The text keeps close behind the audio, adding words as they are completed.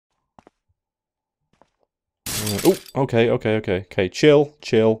Oh, okay. Chill.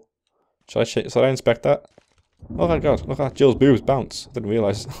 Should I inspect that? Oh my god, look at that. Jill's boobs bounce. I didn't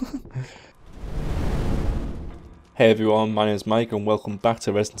realise. Hey everyone, my name is Mike and welcome back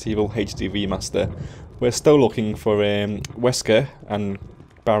to Resident Evil HD Remaster. We're still looking for Wesker, and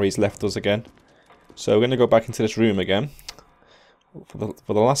Barry's left us again. So we're going to go back into this room again.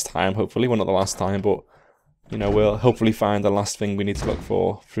 For the last time, hopefully. Well, not the last time, but you know, we'll hopefully find the last thing we need to look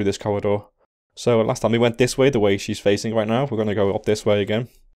for through this corridor. So last time we went this way, the way she's facing right now. We're going to go up this way again.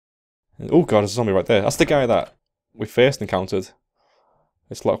 Oh god, there's a zombie right there. That's the guy that we first encountered.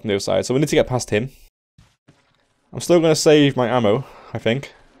 It's locked from the other side, so we need to get past him. I'm still going to save my ammo, I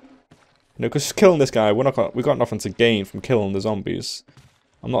think. You know, because killing this guy, we got nothing to gain from killing the zombies.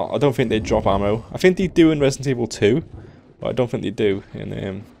 I don't think they drop ammo. I think they do in Resident Evil 2, but I don't think they do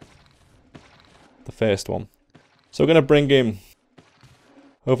in the first one. So we're going to bring him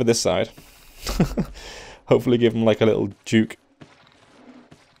over this side. Hopefully give him like a little juke.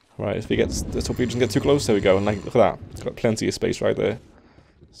 Right, if he gets, let's hope he doesn't get too close. There we go. And like, look at that. It's got plenty of space right there.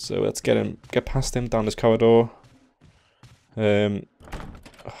 So let's get past him down this corridor. Oh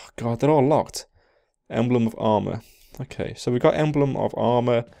god, they're all locked. Emblem of armor. Okay, so we got emblem of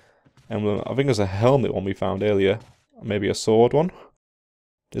armor. Emblem. I think there's a helmet one we found earlier. Maybe a sword one.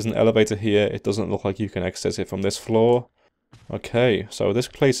 There's an elevator here. It doesn't look like you can access it from this floor. Okay, so this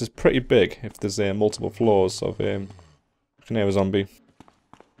place is pretty big. If there's multiple floors of I can hear a zombie.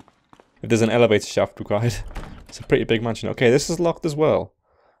 If there's an elevator shaft required, it's a pretty big mansion. Okay, this is locked as well.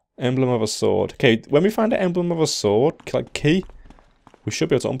 Emblem of a sword. Okay, when we find an emblem of a sword, like key, we should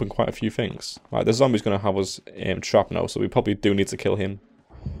be able to open quite a few things. Right, the zombie's going to have us trapped now, so we probably do need to kill him.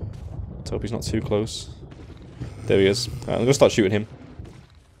 Let's hope he's not too close. There he is. Right, I'm going to start shooting him.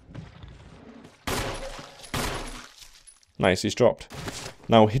 Nice, he's dropped.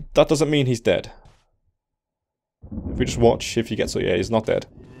 Now, that doesn't mean he's dead. If we just watch, if he gets... yeah, he's not dead.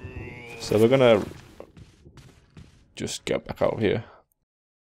 So we're going to just get back out of here.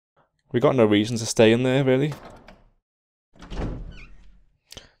 We got no reason to stay in there, really.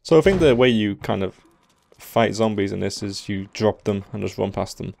 So I think the way you kind of fight zombies in this is you drop them and just run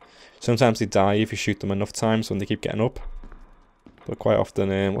past them. Sometimes they die if you shoot them enough times when they keep getting up. But quite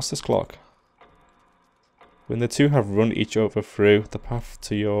often, what's this clock? When the two have run each other through, the path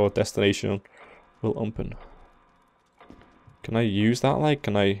to your destination will open. Can I use that, like?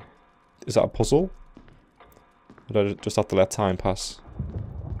 Can I... is that a puzzle? Or do I just have to let time pass?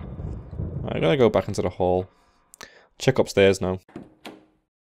 Right, I'm gonna go back into the hall. Check upstairs now.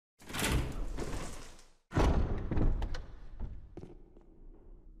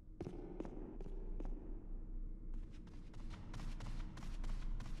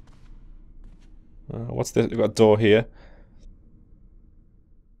 What's this? We've got a door here.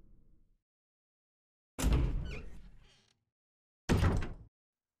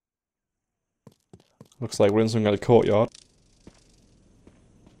 Looks like we're in some kind of courtyard.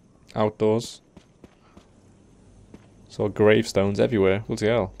 Outdoors. So gravestones everywhere. Bloody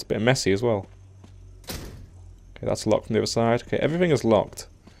hell. It's a bit messy as well. Okay, that's locked from the other side. Okay, everything is locked.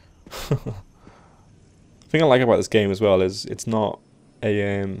 The thing I like about this game as well is it's not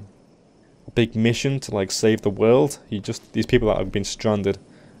a big mission to like save the world. You just, these people that have been stranded,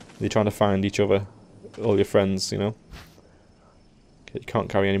 they're trying to find each other, all your friends, you know. Okay, you can't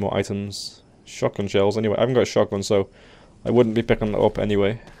carry any more items. Shotgun shells anyway. I haven't got a shotgun, so I wouldn't be picking that up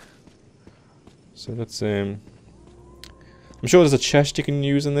anyway. So let's I'm sure there's a chest you can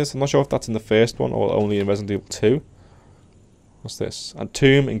use in this. I'm not sure if that's in the first one or only in Resident Evil 2. What's this? A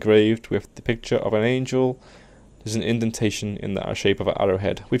tomb engraved with the picture of an angel. There's an indentation in the shape of an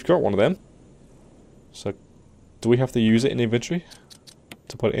arrowhead. We've got one of them. So, do we have to use it in inventory?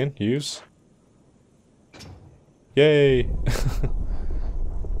 To put it in? Use. Yay!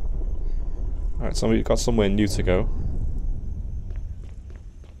 Alright, so we've got somewhere new to go.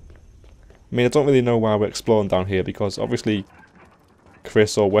 I mean, I don't really know why we're exploring down here, because obviously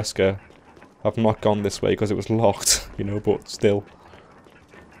Chris or Wesker have not gone this way because it was locked, you know, but still.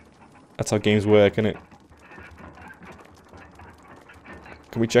 That's how games work, innit?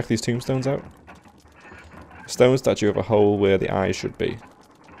 Can we check these tombstones out? Stone statue of a hole where the eyes should be.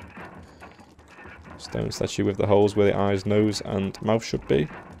 Stone statue with the holes where the eyes, nose and mouth should be.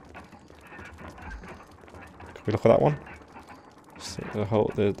 Can we look at that one?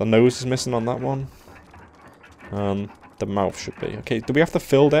 So the nose is missing on that one. And the mouth should be. Okay, do we have to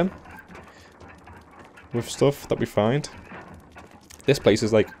fill them with stuff that we find? This place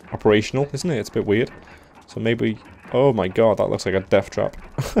is like operational, isn't it? It's a bit weird. So maybe... oh my god, that looks like a death trap.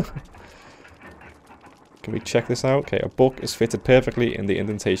 Can we check this out? Okay, a book is fitted perfectly in the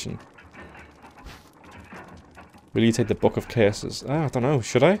indentation. Will you take the Book of Curses? Ah, I don't know.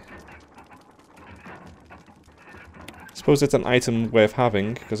 Should I? I suppose it's an item worth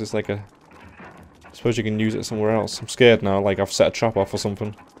having, because it's like a... I suppose you can use it somewhere else. I'm scared now, like I've set a trap off or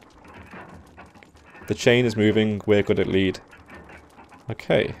something. The chain is moving. Where could it lead?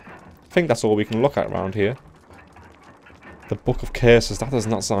 Okay. I think that's all we can look at around here. The Book of Curses. That does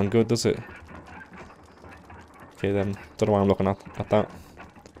not sound good, does it? Okay then. Don't know why I'm looking at that.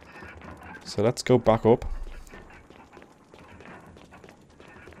 So let's go back up.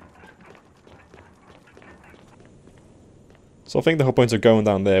 So I think the whole point of going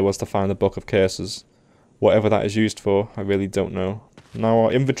down there was to find the Book of Curses. Whatever that is used for, I really don't know. Now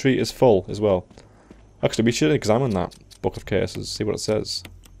our inventory is full as well. Actually, we should examine that Book of Curses, see what it says.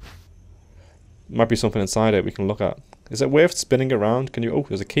 Might be something inside it we can look at. Is it worth spinning around? Can you... Oh,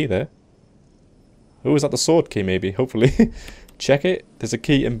 there's a key there. Oh, is that the sword key maybe? Hopefully. Check it. There's a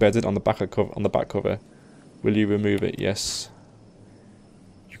key embedded on the back cover. Will you remove it? Yes.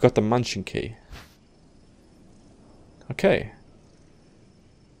 You've got the mansion key. Okay.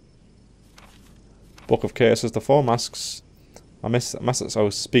 Book of Curses, the 4 masks. So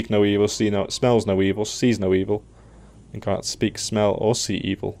speak no evil, smells no evil, sees no evil. And can't speak, smell, or see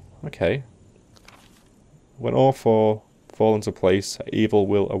evil. Okay. When all 4 fall into place, evil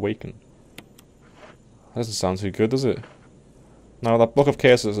will awaken. That doesn't sound too good, does it? Now that Book of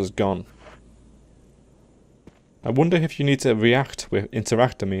Curses is gone. I wonder if you need to interact with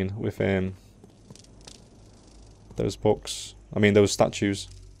those books. I mean those statues.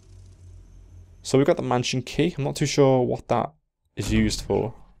 So we've got the mansion key. I'm not too sure what that is used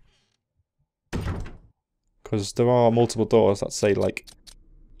for. Because there are multiple doors that say like,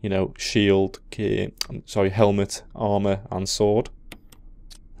 you know, shield, key, helmet, armor, and sword.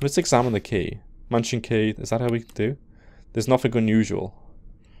 Let's examine the key. Mansion key, is that how we do? There's nothing unusual.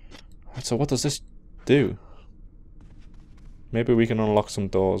 Right, so what does this do? Maybe we can unlock some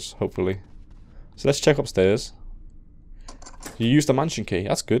doors, hopefully. So let's check upstairs. You used the mansion key,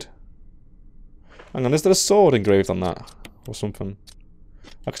 that's good. Hang on, is there a sword engraved on that? Or something?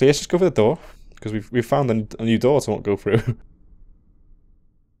 Actually, let's just go for the door. Because we've found a new door to not go through.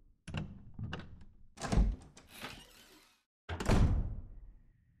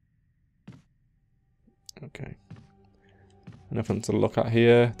 Okay. Nothing to look at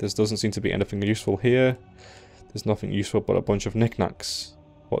here. There doesn't seem to be anything useful here. There's nothing useful but a bunch of knickknacks.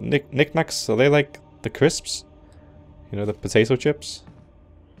 What, knickknacks? Are they like the crisps? You know, the potato chips?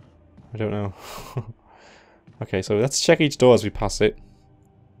 I don't know. Okay, so let's check each door as we pass it.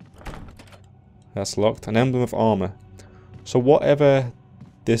 That's locked. An emblem of armor. So whatever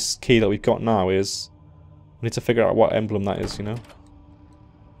this key that we've got now is, we need to figure out what emblem that is, you know?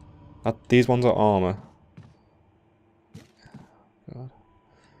 These ones are armor. God.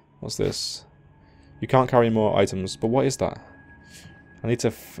 What's this? You can't carry more items, but what is that? I need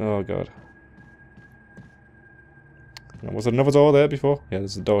to... oh god. Was there another door there before? Yeah,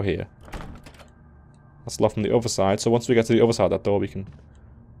 there's a door here. That's locked from the other side, so once we get to the other side of that door we can...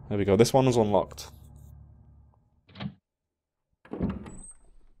 There we go, this one was unlocked.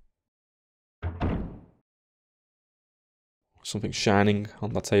 Something shining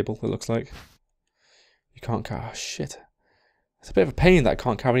on that table, it looks like. You can't carry... oh shit. It's a bit of a pain that I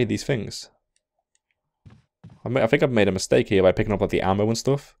can't carry any of these things. I think I've made a mistake here by picking up like the ammo and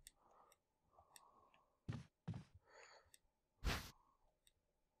stuff.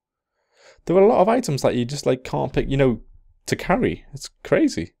 There are a lot of items that you just like can't pick, you know, to carry. It's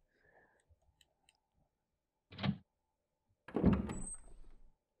crazy.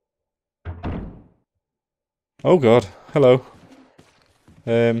 Oh god, hello.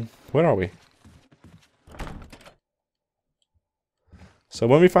 Where are we? So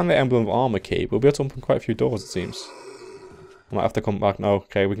when we find the emblem of armor key, we'll be able to open quite a few doors, it seems. I might have to come back. No,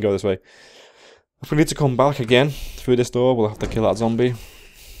 okay, we can go this way. If we need to come back again through this door, we'll have to kill that zombie.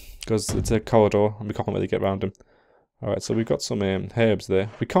 Because it's a corridor and we can't really get around him. Alright, so we've got some herbs there.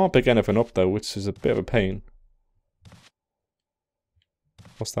 We can't pick anything up though, which is a bit of a pain.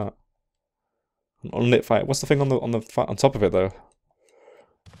 What's that? An unlit fire. What's the thing on top of it though?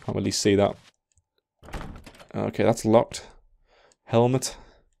 Can't really see that. Okay, that's locked. Helmet.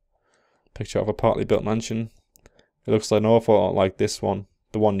 Picture of a partly built mansion. It looks like an awful lot like this one.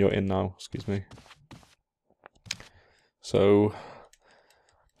 The one you're in now, excuse me. So...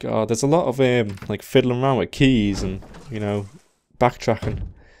 God, there's a lot of like fiddling around with keys and, you know, backtracking.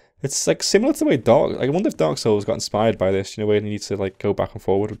 It's like similar to the way I wonder if Dark Souls got inspired by this, you know, where you need to like go back and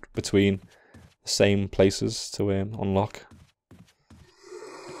forward between the same places to unlock.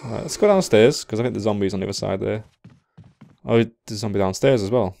 Alright, let's go downstairs, because I think the zombie's on the other side there. Oh, there's a zombie downstairs as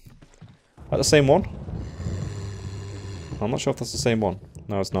well. Is that the same one? I'm not sure if that's the same one.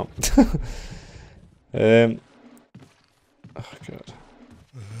 No, it's not. Oh god.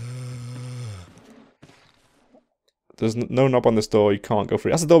 There's no knob on this door, you can't go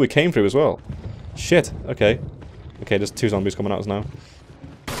through. That's the door we came through as well. Shit, okay. Okay, there's 2 zombies coming at us now.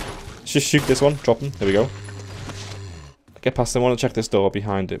 Let's just shoot this one, drop him, there we go. Get past them, I want to check this door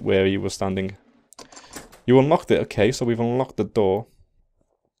behind it, where you were standing. You unlocked it, okay, so we've unlocked the door.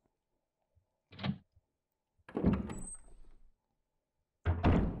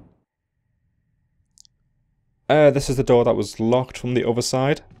 This is the door that was locked from the other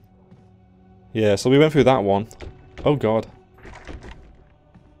side. Yeah, so we went through that one. Oh god.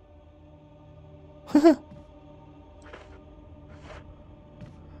 Okay,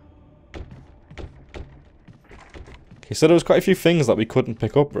 so there was quite a few things that we couldn't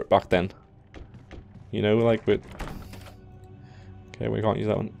pick up back then. You know, like with... Okay, we can't use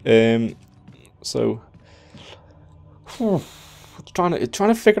that one. So... trying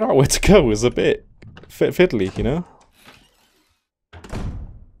to figure out where to go is a bit fiddly, you know?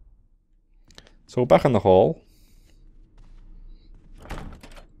 So we're back in the hall.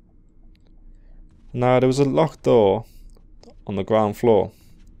 Now, there was a locked door on the ground floor.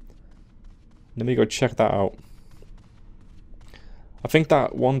 Let me go check that out. I think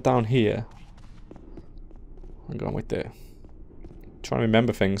that one down here... Hang on, wait there. Trying to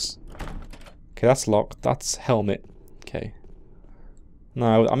remember things. Okay, that's locked. That's helmet. Okay.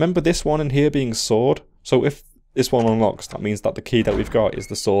 Now, I remember this one in here being sword. So if this one unlocks, that means that the key that we've got is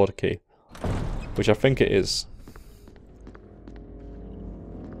the sword key. Which I think it is.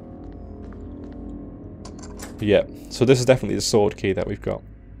 Yeah, so this is definitely the sword key that we've got.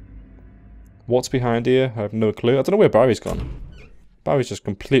 What's behind here? I have no clue. I don't know where Barry's gone. Barry's just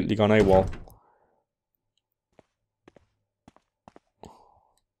completely gone AWOL.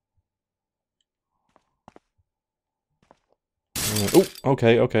 Oh,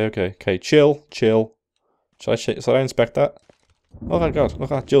 okay, chill. Should I inspect that? Oh my god,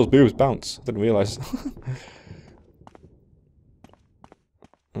 look at that, Jill's boobs bounce. I didn't realise.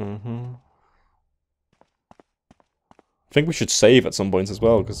 I think we should save at some points as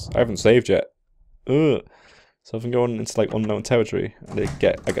well, because I haven't saved yet. Ugh. So if I'm going into like unknown territory, and I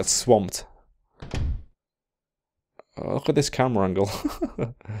get swamped. Oh, look at this camera angle.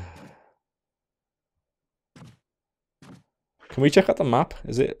 Can we check out the map?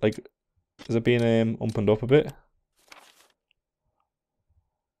 Is it being opened up a bit?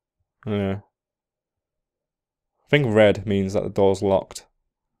 Yeah. I think red means that the door's locked.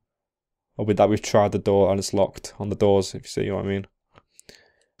 Or that we've tried the door and it's locked on the doors, if you see what I mean.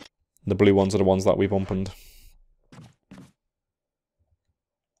 The blue ones are the ones that we've opened.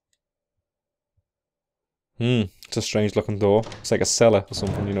 It's a strange looking door. It's like a cellar or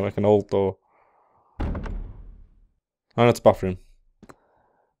something, you know, like an old door. Oh, it's a bathroom.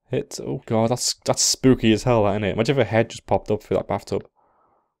 Oh god, that's spooky as hell, that, isn't it? Imagine if a head just popped up through that bathtub.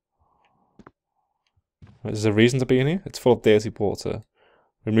 Is there a reason to be in here? It's full of dirty water.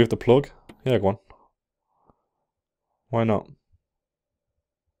 Remove the plug? Yeah, go on. Why not?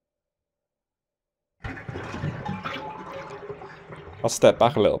 I'll step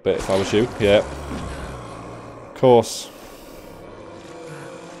back a little bit if I was you. Yeah. Of course.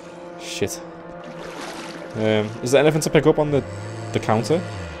 Shit. Is there anything to pick up on the counter?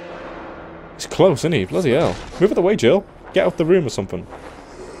 He's close, isn't he? Bloody hell. Move it away, Jill. Get out the room or something.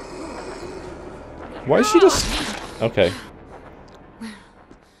 Why is she just... Okay.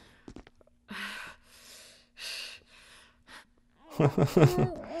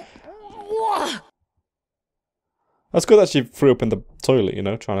 That's good that she threw up in the toilet, you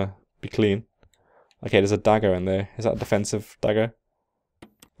know, trying to be clean. Okay, there's a dagger in there. Is that a defensive dagger?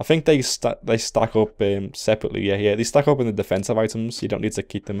 I think they stack up separately. Yeah, they stack up in the defensive items. You don't need to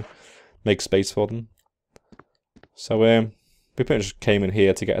keep them, make space for them. So we pretty much came in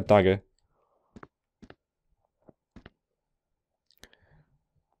here to get a dagger.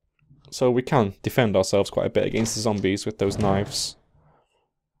 So we can defend ourselves quite a bit against the zombies with those knives.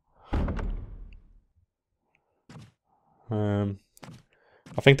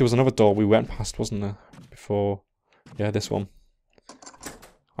 I think there was another door we went past, wasn't there? Before. Yeah, this one.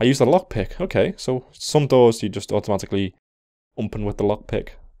 I used a lockpick. Okay, so some doors you just automatically open with the lockpick.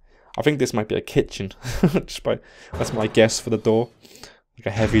 I think this might be a kitchen. That's my guess for the door. Like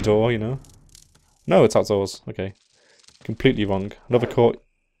a heavy door, you know? No, it's outdoors. Okay. Completely wrong. Another court.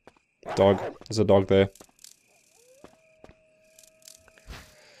 Dog. There's a dog there.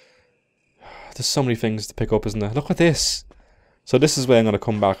 There's so many things to pick up, isn't there? Look at this! So this is where I'm going to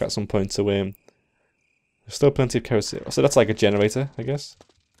come back at some point to there's still plenty of kerosene. So that's like a generator, I guess?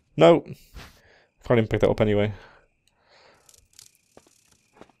 No! Can't even pick that up anyway.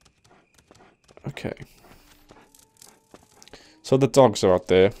 Okay. So the dogs are out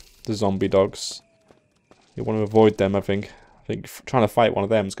there. The zombie dogs. You want to avoid them, I think. I think trying to fight one of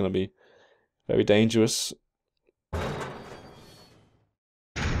them is going to be very dangerous.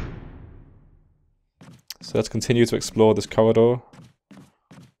 So let's continue to explore this corridor.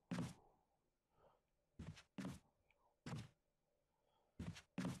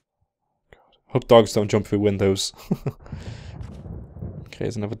 Hope dogs don't jump through windows. Okay,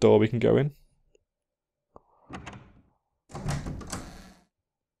 there's another door we can go in.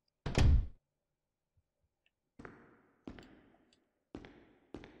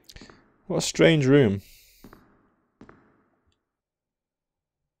 What a strange room.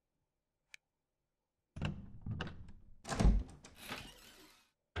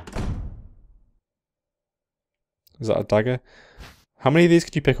 Is that a dagger? How many of these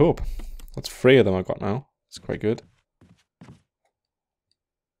could you pick up? That's 3 of them I've got now. It's quite good. I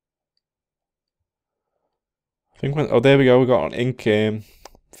think when... Oh, there we go. We got an ink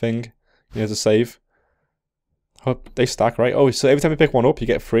thing. Here's a save. Oh, they stack, right? Oh, so every time you pick one up, you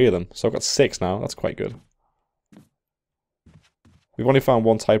get 3 of them. So I've got 6 now. That's quite good. We've only found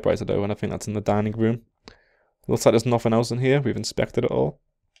 1 typewriter though, and I think that's in the dining room. Looks like there's nothing else in here. We've inspected it all.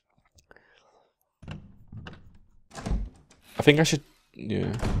 I think I should...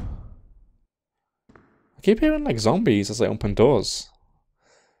 Yeah. I keep hearing like zombies as I open doors.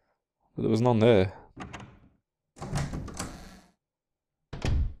 But there was none there.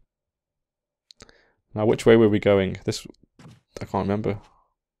 Now, which way were we going? This... I can't remember.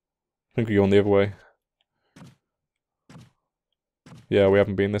 I think we're going the other way. Yeah, we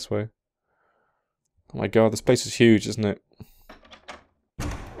haven't been this way. Oh my god, this place is huge, isn't it?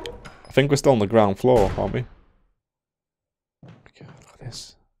 I think we're still on the ground floor, aren't we? God, look at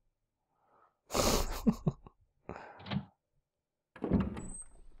this.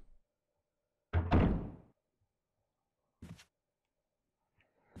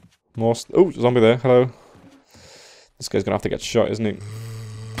 More... Oh, zombie there, hello. This guy's gonna have to get shot, isn't he?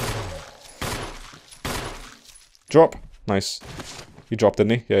 Drop! Nice. You dropped,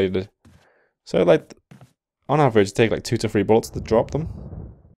 didn't he? Yeah, you did. So, like, on average, it takes like 2 to 3 bullets to drop them.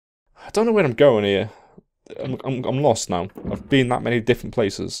 I don't know where I'm going here. I'm lost now. I've been that many different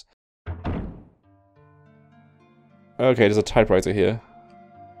places. Okay, there's a typewriter here.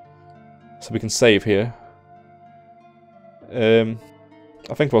 So we can save here.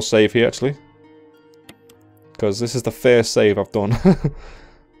 I think we'll save here, actually. Because this is the first save I've done.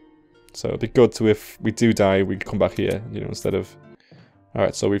 So it'd be good to, if we do die, we come back here, you know, instead of...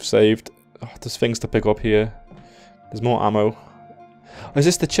 Alright, so we've saved. Oh, there's things to pick up here. There's more ammo. Oh, is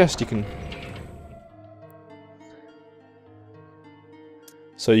this the chest you can...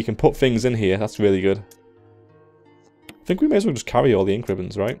 So you can put things in here, that's really good. I think we may as well just carry all the ink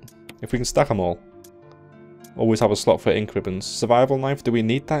ribbons, right? If we can stack them all. Always have a slot for ink ribbons. Survival knife, do we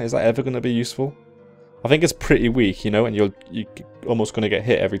need that? Is that ever going to be useful? I think it's pretty weak, you know, and you're almost going to get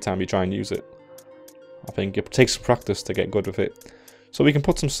hit every time you try and use it. I think it takes practice to get good with it. So we can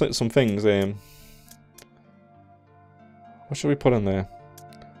put some things in. What should we put in there?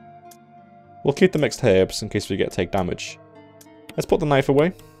 We'll keep the mixed herbs in case we take damage. Let's put the knife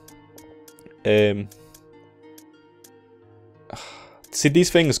away. See, these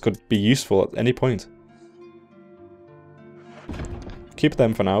things could be useful at any point. Keep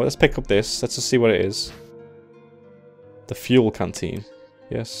them for now. Let's pick up this. Let's just see what it is. The fuel canteen.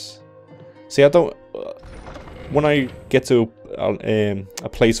 Yes. See, I don't... when I get to a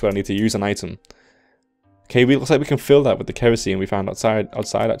place where I need to use an item... Okay, looks like we can fill that with the kerosene we found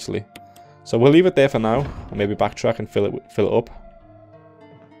outside actually. So we'll leave it there for now. And maybe backtrack and fill it up.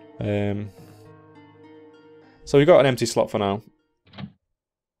 So we've got an empty slot for now.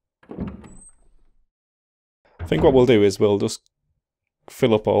 I think what we'll do is we'll just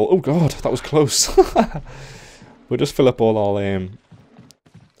fill up all... Oh god, that was close. We'll just fill up all our...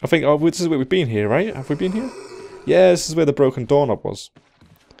 I think... Oh, this is where we've been here, right? Have we been here? Yeah, this is where the broken doorknob was.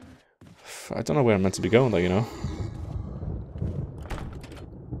 I don't know where I'm meant to be going though, you know.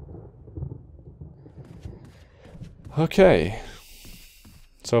 Okay.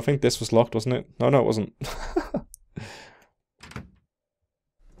 So I think this was locked, wasn't it? No, it wasn't.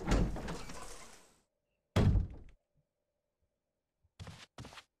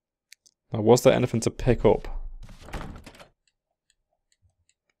 Now, was there anything to pick up?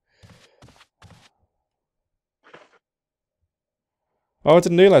 Oh, I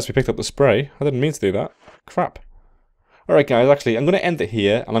didn't realise we picked up the spray. I didn't mean to do that. Crap. Alright guys, actually, I'm going to end it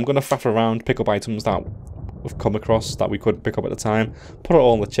here, and I'm going to faff around, pick up items that we've come across that we could pick up at the time, put it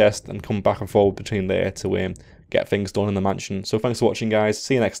all in the chest, and come back and forward between there to get things done in the mansion. So thanks for watching guys,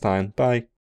 see you next time, bye.